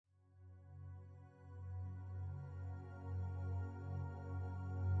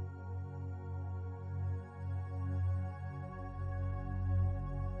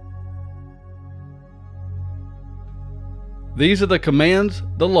These are the commands,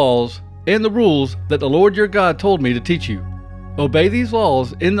 the laws, and the rules that the Lord your God told me to teach you. Obey these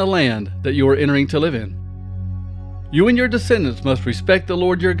laws in the land that you are entering to live in. You and your descendants must respect the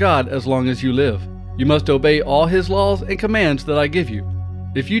Lord your God as long as you live. You must obey all His laws and commands that I give you.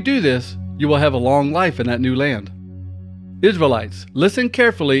 If you do this, you will have a long life in that new land. Israelites, listen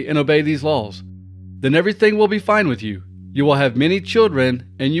carefully and obey these laws. Then everything will be fine with you. You will have many children,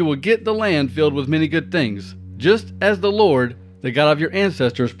 and you will get the land filled with many good things, just as the Lord, the God of your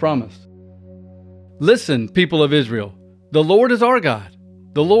ancestors, promised. Listen, people of Israel, the Lord is our God.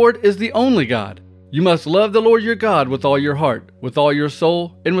 The Lord is the only God. You must love the Lord your God with all your heart, with all your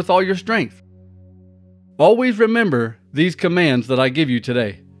soul, and with all your strength. Always remember these commands that I give you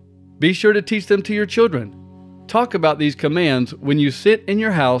today. Be sure to teach them to your children. Talk about these commands when you sit in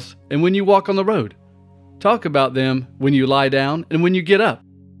your house and when you walk on the road. Talk about them when you lie down and when you get up.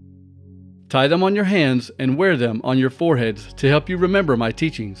 Tie them on your hands and wear them on your foreheads to help you remember my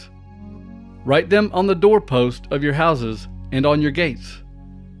teachings. Write them on the doorpost of your houses and on your gates.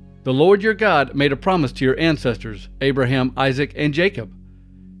 The Lord your God made a promise to your ancestors, Abraham, Isaac, and Jacob.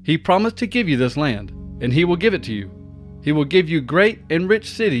 He promised to give you this land, and He will give it to you. He will give you great and rich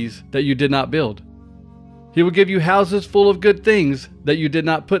cities that you did not build. He will give you houses full of good things that you did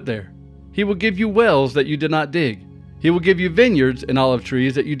not put there. He will give you wells that you did not dig. He will give you vineyards and olive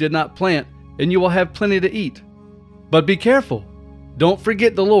trees that you did not plant, and you will have plenty to eat. But be careful. Don't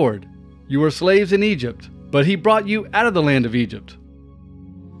forget the Lord. You were slaves in Egypt, but He brought you out of the land of Egypt.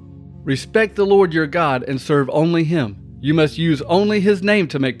 Respect the Lord your God and serve only Him. You must use only His name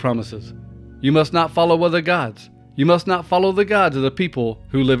to make promises. You must not follow other gods. You must not follow the gods of the people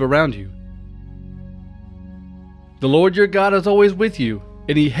who live around you. The Lord your God is always with you,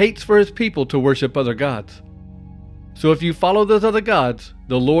 and He hates for His people to worship other gods. So if you follow those other gods,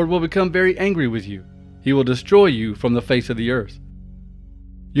 the Lord will become very angry with you. He will destroy you from the face of the earth.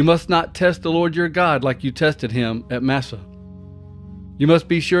 You must not test the Lord your God like you tested Him at Massah. You must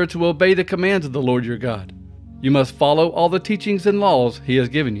be sure to obey the commands of the Lord your God. You must follow all the teachings and laws He has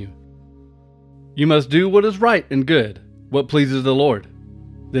given you. You must do what is right and good, what pleases the Lord.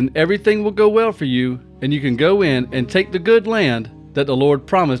 Then everything will go well for you, and you can go in and take the good land that the Lord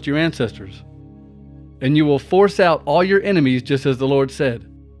promised your ancestors. And you will force out all your enemies just as the Lord said.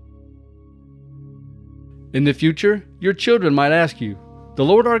 In the future, your children might ask you, "The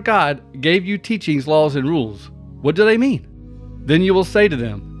Lord our God gave you teachings, laws, and rules. What do they mean?" Then you will say to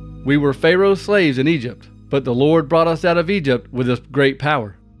them, "We were Pharaoh's slaves in Egypt, but the Lord brought us out of Egypt with His great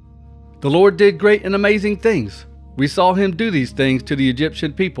power. The Lord did great and amazing things. We saw Him do these things to the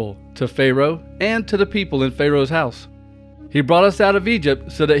Egyptian people, to Pharaoh, and to the people in Pharaoh's house. He brought us out of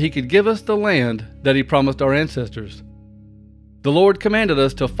Egypt so that He could give us the land that He promised our ancestors. The Lord commanded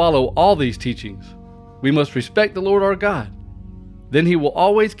us to follow all these teachings. We must respect the Lord our God. Then He will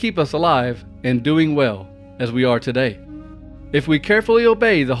always keep us alive and doing well, as we are today. If we carefully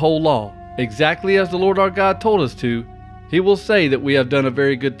obey the whole law, exactly as the Lord our God told us to, He will say that we have done a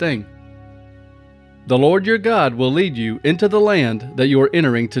very good thing. The Lord your God will lead you into the land that you are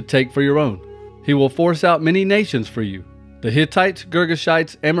entering to take for your own. He will force out many nations for you: the Hittites,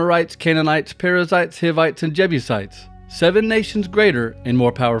 Girgashites, Amorites, Canaanites, Perizzites, Hivites, and Jebusites, 7 nations greater and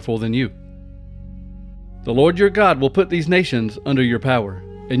more powerful than you. The Lord your God will put these nations under your power,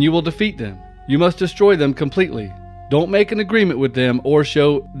 and you will defeat them. You must destroy them completely. Don't make an agreement with them or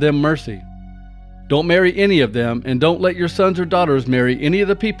show them mercy. Don't marry any of them, and don't let your sons or daughters marry any of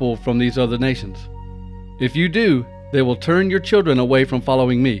the people from these other nations. If you do, they will turn your children away from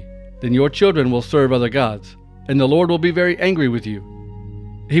following me. Then your children will serve other gods, and the Lord will be very angry with you.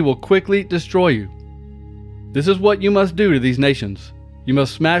 He will quickly destroy you. This is what you must do to these nations. You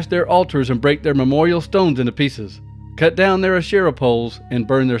must smash their altars and break their memorial stones into pieces, cut down their Asherah poles, and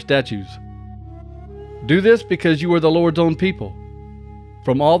burn their statues. Do this because you are the Lord's own people.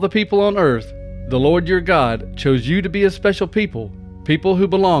 From all the people on earth, the Lord your God chose you to be a special people, people who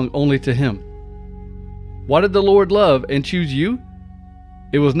belong only to Him. Why did the Lord love and choose you?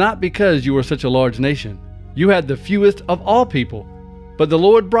 It was not because you were such a large nation. You had the fewest of all people. But the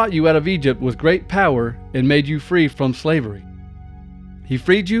Lord brought you out of Egypt with great power and made you free from slavery. He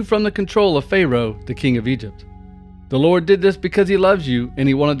freed you from the control of Pharaoh, the king of Egypt. The Lord did this because He loves you, and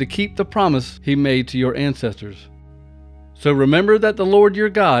He wanted to keep the promise He made to your ancestors. So remember that the Lord your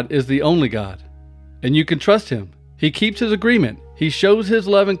God is the only God, and you can trust Him. He keeps His agreement. He shows His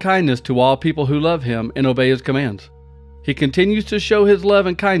love and kindness to all people who love Him and obey His commands. He continues to show His love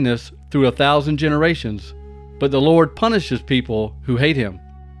and kindness through 1,000 generations, but the Lord punishes people who hate Him.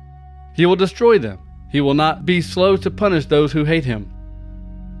 He will destroy them. He will not be slow to punish those who hate Him.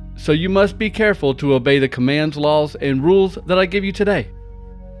 So you must be careful to obey the commands, laws, and rules that I give you today.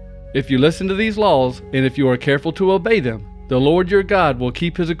 If you listen to these laws, and if you are careful to obey them, the Lord your God will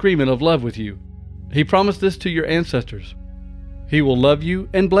keep his agreement of love with you. He promised this to your ancestors. He will love you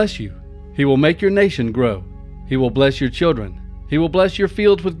and bless you. He will make your nation grow. He will bless your children. He will bless your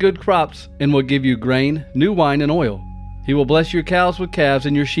fields with good crops and will give you grain, new wine, and oil. He will bless your cows with calves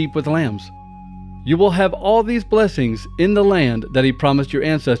and your sheep with lambs. You will have all these blessings in the land that he promised your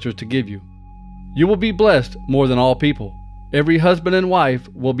ancestors to give you. You will be blessed more than all people. Every husband and wife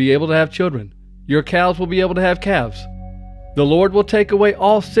will be able to have children. Your cows will be able to have calves. The Lord will take away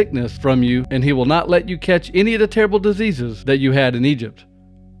all sickness from you, and he will not let you catch any of the terrible diseases that you had in Egypt,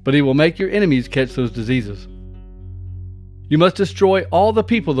 but he will make your enemies catch those diseases. You must destroy all the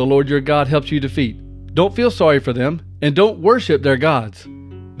people the Lord your God helps you defeat. Don't feel sorry for them, and don't worship their gods.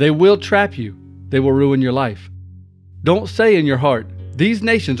 They will trap you. They will ruin your life. Don't say in your heart, "These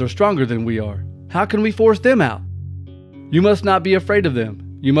nations are stronger than we are. How can we force them out?" You must not be afraid of them.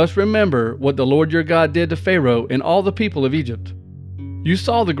 You must remember what the Lord your God did to Pharaoh and all the people of Egypt. You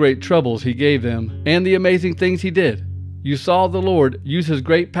saw the great troubles he gave them and the amazing things he did. You saw the Lord use his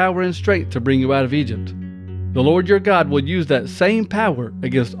great power and strength to bring you out of Egypt. The Lord your God will use that same power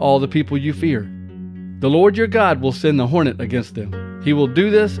against all the people you fear. The Lord your God will send the hornet against them. He will do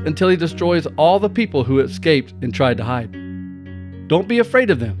this until he destroys all the people who escaped and tried to hide. Don't be afraid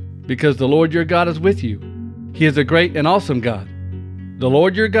of them, because the Lord your God is with you. He is a great and awesome God. The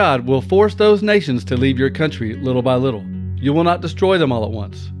Lord your God will force those nations to leave your country little by little. You will not destroy them all at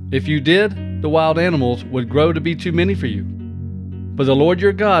once. If you did, the wild animals would grow to be too many for you. But the Lord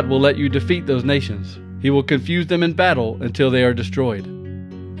your God will let you defeat those nations. He will confuse them in battle until they are destroyed.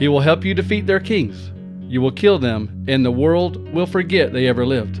 He will help you defeat their kings. You will kill them, and the world will forget they ever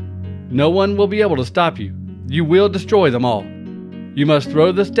lived. No one will be able to stop you. You will destroy them all. You must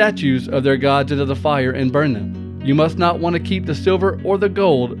throw the statues of their gods into the fire and burn them. You must not want to keep the silver or the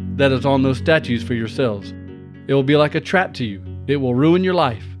gold that is on those statues for yourselves. It will be like a trap to you. It will ruin your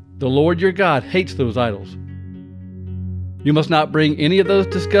life. The Lord your God hates those idols. You must not bring any of those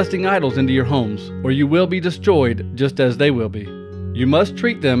disgusting idols into your homes, or you will be destroyed just as they will be. You must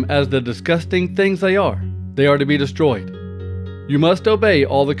treat them as the disgusting things they are. They are to be destroyed. You must obey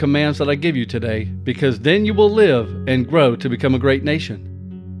all the commands that I give you today, because then you will live and grow to become a great nation.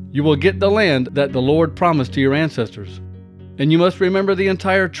 You will get the land that the Lord promised to your ancestors. And you must remember the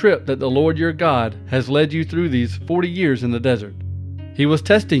entire trip that the Lord your God has led you through these 40 years in the desert. He was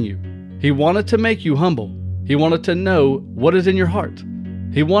testing you. He wanted to make you humble. He wanted to know what is in your heart.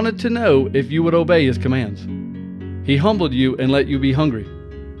 He wanted to know if you would obey his commands. He humbled you and let you be hungry.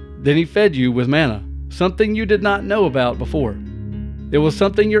 Then he fed you with manna, something you did not know about before. It was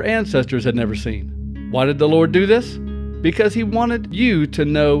something your ancestors had never seen. Why did the Lord do this? Because he wanted you to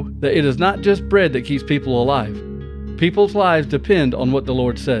know that it is not just bread that keeps people alive. People's lives depend on what the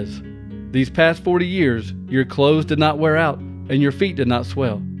Lord says. These past 40 years, your clothes did not wear out and your feet did not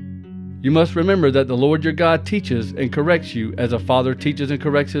swell. You must remember that the Lord your God teaches and corrects you as a father teaches and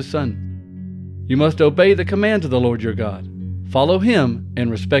corrects his son. You must obey the commands of the Lord your God. Follow him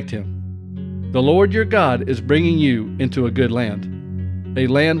and respect him. The Lord your God is bringing you into a good land, a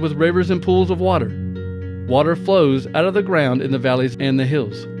land with rivers and pools of water. Water flows out of the ground in the valleys and the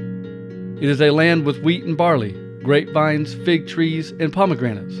hills. It is a land with wheat and barley, grapevines, fig trees, and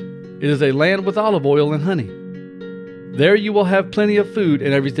pomegranates. It is a land with olive oil and honey. There you will have plenty of food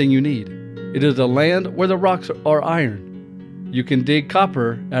and everything you need. It is a land where the rocks are iron. You can dig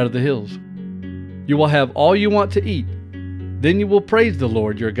copper out of the hills. You will have all you want to eat. Then you will praise the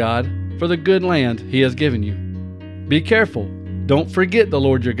Lord your God for the good land he has given you. Be careful. Don't forget the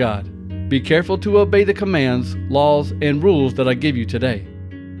Lord your God. Be careful to obey the commands, laws, and rules that I give you today.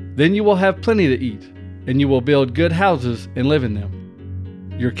 Then you will have plenty to eat, and you will build good houses and live in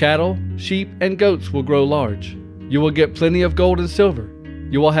them. Your cattle, sheep, and goats will grow large. You will get plenty of gold and silver.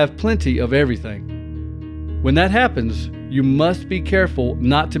 You will have plenty of everything. When that happens, you must be careful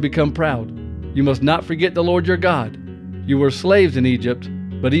not to become proud. You must not forget the Lord your God. You were slaves in Egypt,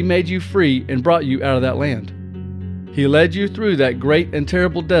 but he made you free and brought you out of that land. He led you through that great and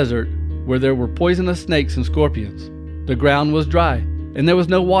terrible desert where there were poisonous snakes and scorpions. The ground was dry, and there was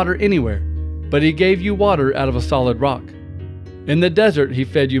no water anywhere, but he gave you water out of a solid rock. In the desert he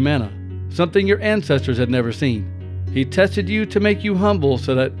fed you manna, something your ancestors had never seen. He tested you to make you humble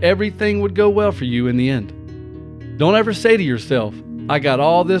so that everything would go well for you in the end. Don't ever say to yourself, "I got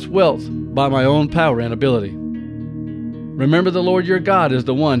all this wealth by my own power and ability." Remember, the Lord your God is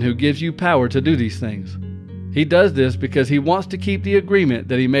the one who gives you power to do these things. He does this because he wants to keep the agreement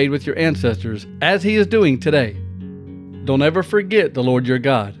that he made with your ancestors, as he is doing today. Don't ever forget the Lord your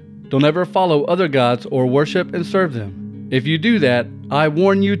God. Don't ever follow other gods or worship and serve them. If you do that, I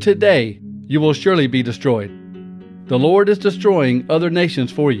warn you today, you will surely be destroyed. The Lord is destroying other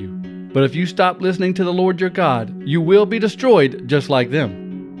nations for you. But if you stop listening to the Lord your God, you will be destroyed just like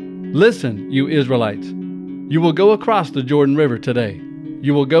them. Listen, you Israelites. You will go across the Jordan River today.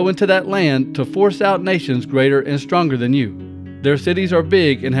 You will go into that land to force out nations greater and stronger than you. Their cities are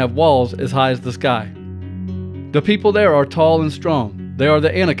big and have walls as high as the sky. The people there are tall and strong. They are the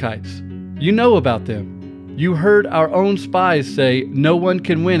Anakites. You know about them. You heard our own spies say no one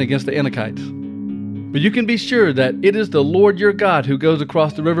can win against the Anakites. But you can be sure that it is the Lord your God who goes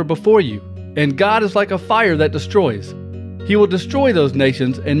across the river before you, and God is like a fire that destroys. He will destroy those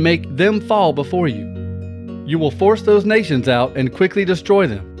nations and make them fall before you. You will force those nations out and quickly destroy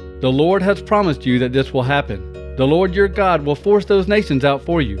them. The Lord has promised you that this will happen. The Lord your God will force those nations out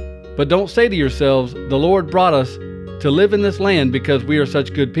for you. But don't say to yourselves, the Lord brought us to live in this land because we are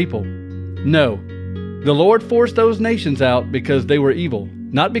such good people. No, the Lord forced those nations out because they were evil,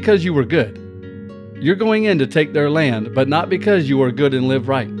 not because you were good. You're going in to take their land, but not because you are good and live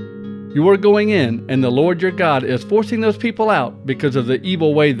right. You are going in, and the Lord your God is forcing those people out because of the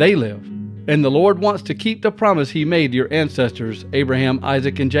evil way they live. And the Lord wants to keep the promise He made your ancestors, Abraham,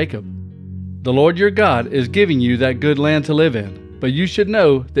 Isaac, and Jacob. The Lord your God is giving you that good land to live in, but you should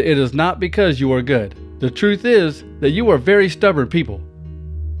know that it is not because you are good. The truth is that you are very stubborn people.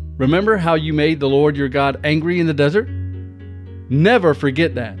 Remember how you made the Lord your God angry in the desert? Never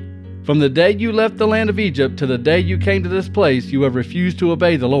forget that. From the day you left the land of Egypt to the day you came to this place, you have refused to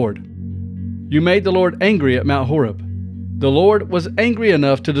obey the Lord. You made the Lord angry at Mount Horeb. The Lord was angry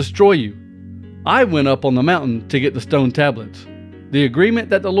enough to destroy you. I went up on the mountain to get the stone tablets. The agreement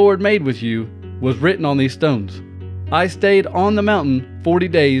that the Lord made with you was written on these stones. I stayed on the mountain 40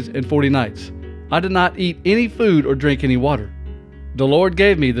 days and 40 nights. I did not eat any food or drink any water. The Lord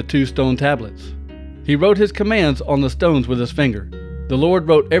gave me the 2 stone tablets. He wrote His commands on the stones with His finger. The Lord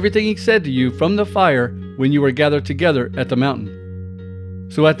wrote everything He said to you from the fire when you were gathered together at the mountain.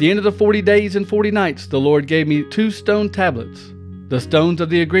 So at the end of the 40 days and 40 nights, the Lord gave me 2 stone tablets, the stones of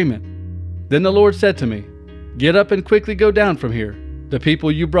the agreement. Then the Lord said to me, "Get up and quickly go down from here. The people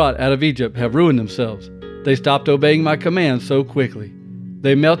you brought out of Egypt have ruined themselves. They stopped obeying my commands so quickly.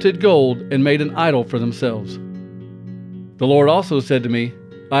 They melted gold and made an idol for themselves." The Lord also said to me,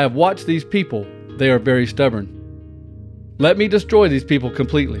 "I have watched these people. They are very stubborn. Let me destroy these people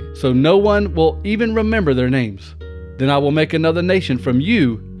completely, so no one will even remember their names. Then I will make another nation from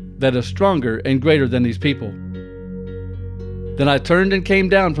you that is stronger and greater than these people." Then I turned and came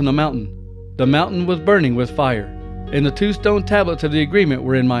down from the mountain. The mountain was burning with fire, and the 2 stone tablets of the agreement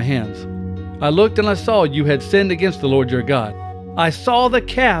were in my hands. I looked and I saw you had sinned against the Lord your God. I saw the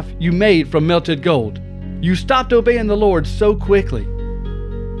calf you made from melted gold. You stopped obeying the Lord so quickly.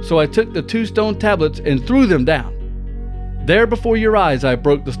 So I took the 2 stone tablets and threw them down. There before your eyes I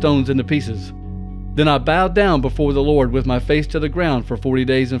broke the stones into pieces. Then I bowed down before the Lord with my face to the ground for 40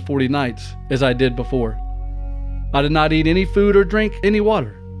 days and 40 nights, as I did before. I did not eat any food or drink any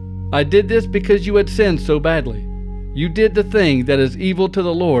water. I did this because you had sinned so badly. You did the thing that is evil to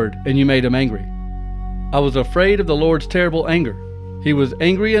the Lord, and you made Him angry. I was afraid of the Lord's terrible anger. He was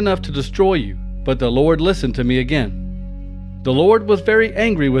angry enough to destroy you, but the Lord listened to me again. The Lord was very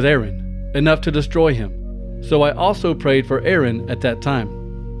angry with Aaron, enough to destroy him. So I also prayed for Aaron at that time.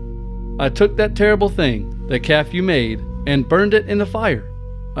 I took that terrible thing, the calf you made, and burned it in the fire.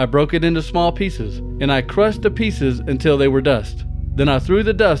 I broke it into small pieces, and I crushed the pieces until they were dust. Then I threw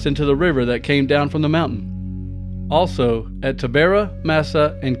the dust into the river that came down from the mountain. Also, at Taberah,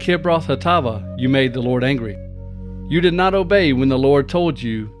 Massa, and Kibroth Hattava, you made the Lord angry. You did not obey when the Lord told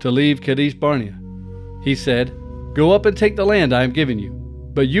you to leave Kadesh Barnea. He said, "Go up and take the land I am giving you."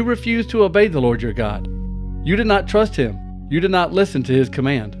 But you refused to obey the Lord your God. You did not trust Him. You did not listen to His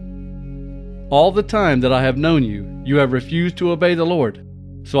command. All the time that I have known you, you have refused to obey the Lord.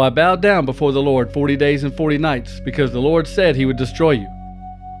 So I bowed down before the Lord 40 days and 40 nights, because the Lord said He would destroy you.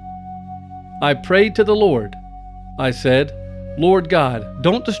 I prayed to the Lord. I said, "Lord God,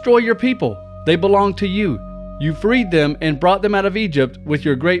 don't destroy your people. They belong to you. You freed them and brought them out of Egypt with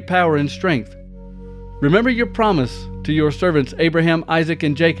your great power and strength. Remember your promise to your servants Abraham, Isaac,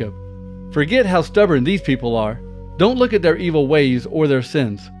 and Jacob. Forget how stubborn these people are. Don't look at their evil ways or their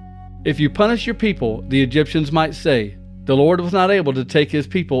sins. If you punish your people, the Egyptians might say, 'The Lord was not able to take His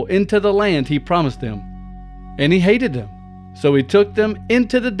people into the land He promised them.' And He hated them, so He took them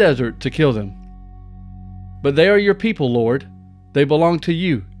into the desert to kill them. But they are your people, Lord. They belong to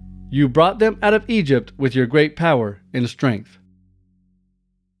you. You brought them out of Egypt with your great power and strength."